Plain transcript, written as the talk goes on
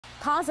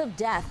Cause of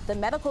death. The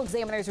medical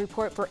examiner's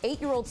report for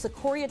 8-year-old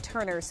Sequoia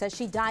Turner says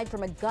she died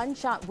from a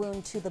gunshot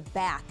wound to the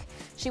back.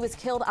 She was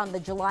killed on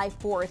the July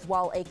 4th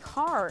while in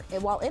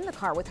the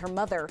car with her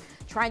mother,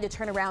 trying to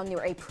turn around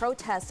near a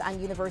protest on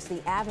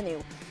University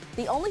Avenue.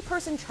 The only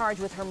person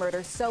charged with her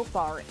murder so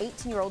far,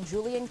 18-year-old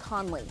Julian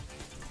Conley.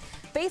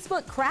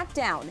 Facebook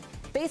crackdown.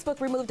 Facebook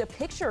removed a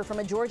picture from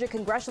a Georgia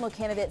congressional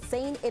candidate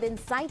saying it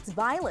incites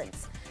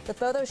violence. The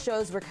photo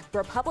shows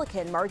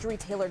Republican Marjorie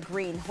Taylor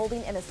Greene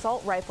holding an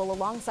assault rifle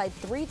alongside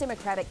 3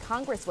 Democratic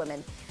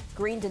congresswomen.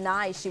 Greene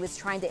denies she was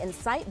trying to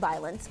incite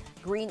violence.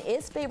 Greene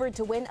is favored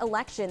to win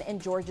election in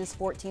Georgia's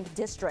 14th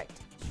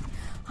district.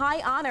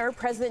 High honor.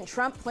 President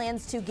Trump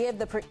plans to give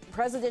the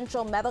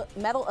Presidential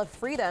Medal of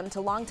Freedom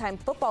to longtime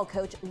football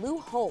coach Lou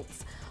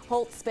Holtz.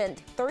 Holtz spent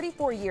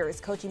 34 years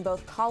coaching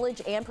both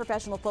college and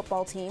professional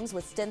football teams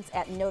with stints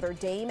at Notre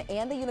Dame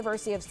and the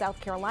University of South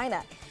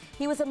Carolina.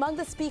 He was among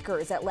the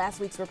speakers at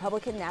last week's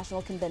Republican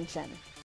National Convention.